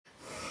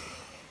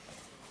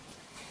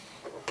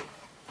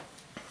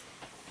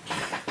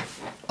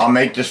I'll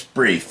make this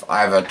brief.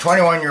 I have a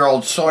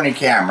 21-year-old Sony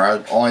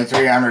camera, only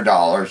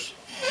 $300,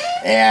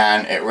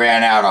 and it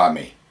ran out on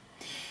me.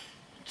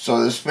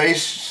 So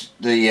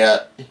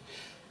the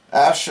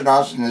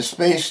astronauts in the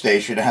space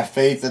station have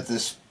faith that the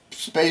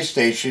space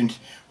station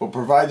will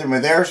provide them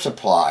with air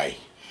supply.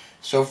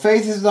 So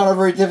faith is not a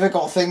very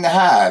difficult thing to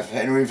have,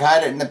 and we've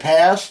had it in the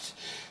past,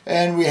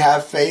 and we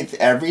have faith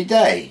every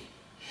day.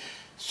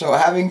 So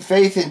having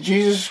faith in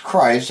Jesus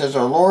Christ as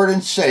our Lord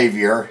and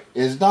Savior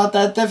is not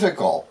that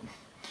difficult.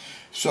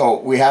 So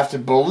we have to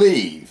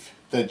believe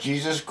that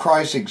Jesus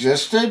Christ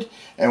existed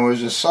and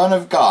was the Son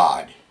of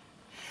God.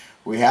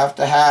 We have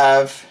to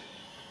have,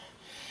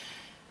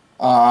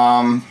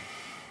 so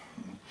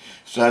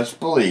that's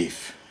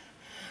belief.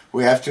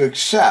 We have to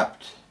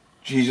accept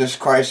Jesus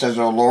Christ as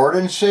our Lord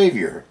and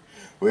Savior.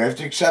 We have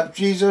to accept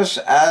Jesus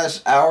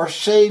as our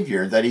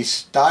Savior, that He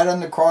died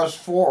on the cross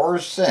for our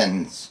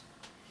sins.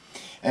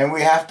 And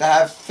we have to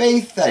have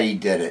faith that He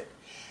did it.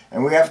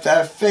 And we have to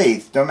have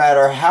faith, no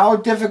matter how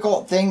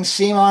difficult things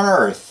seem on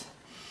earth.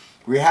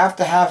 We have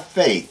to have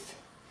faith.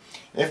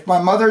 If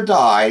my mother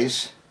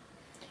dies,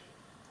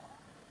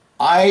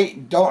 I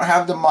don't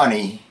have the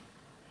money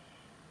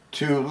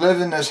to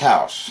live in this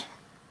house.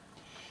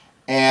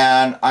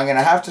 And I'm going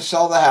to have to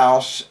sell the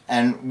house,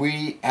 and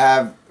we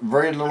have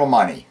very little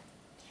money.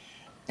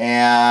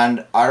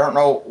 And I don't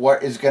know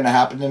what is going to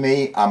happen to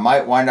me. I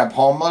might wind up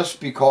homeless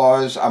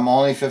because I'm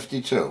only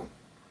 52.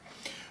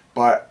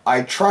 But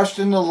I trust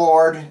in the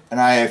Lord, and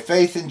I have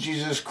faith in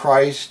Jesus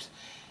Christ.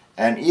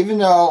 And even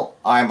though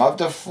I'm of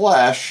the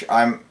flesh,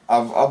 I'm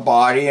of a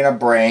body and a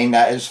brain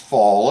that is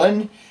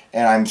fallen,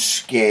 and I'm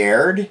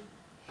scared.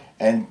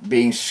 And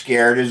being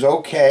scared is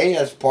okay.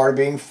 That's part of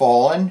being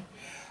fallen.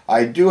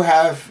 I do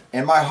have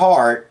in my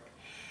heart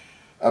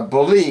a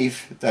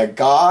belief that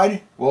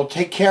God will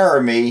take care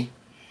of me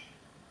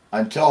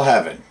until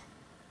heaven.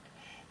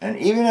 And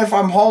even if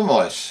I'm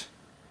homeless,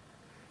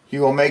 He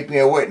will make me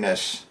a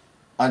witness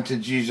unto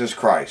Jesus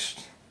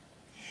Christ.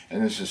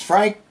 And this is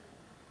Frank.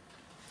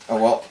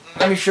 Oh, well,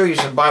 let me show you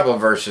some Bible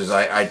verses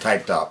I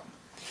typed up.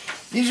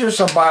 These are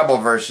some Bible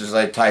verses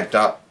I typed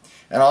up,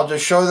 and I'll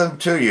just show them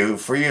to you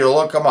for you to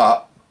look them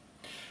up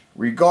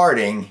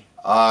regarding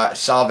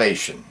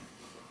salvation.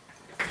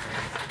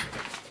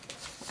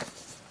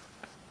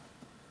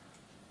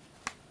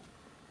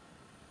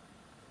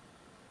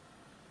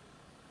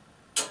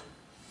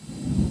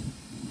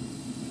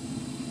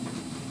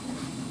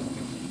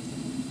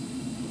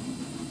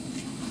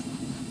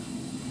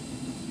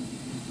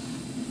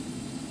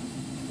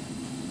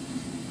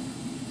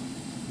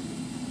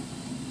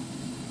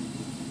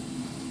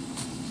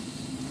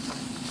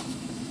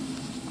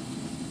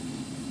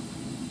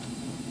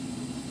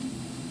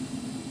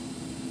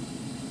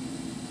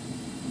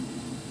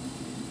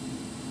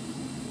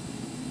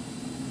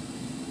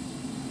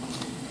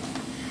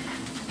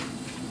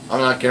 I'm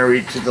not going to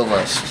read to the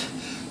list.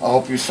 I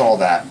hope you saw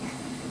that.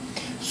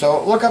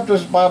 So look up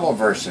those Bible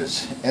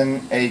verses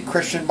in a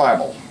Christian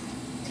Bible.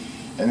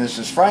 And this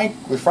is Frank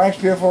with Frank's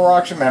Beautiful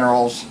Rocks and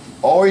Minerals,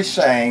 always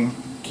saying,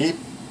 keep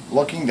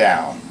looking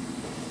down.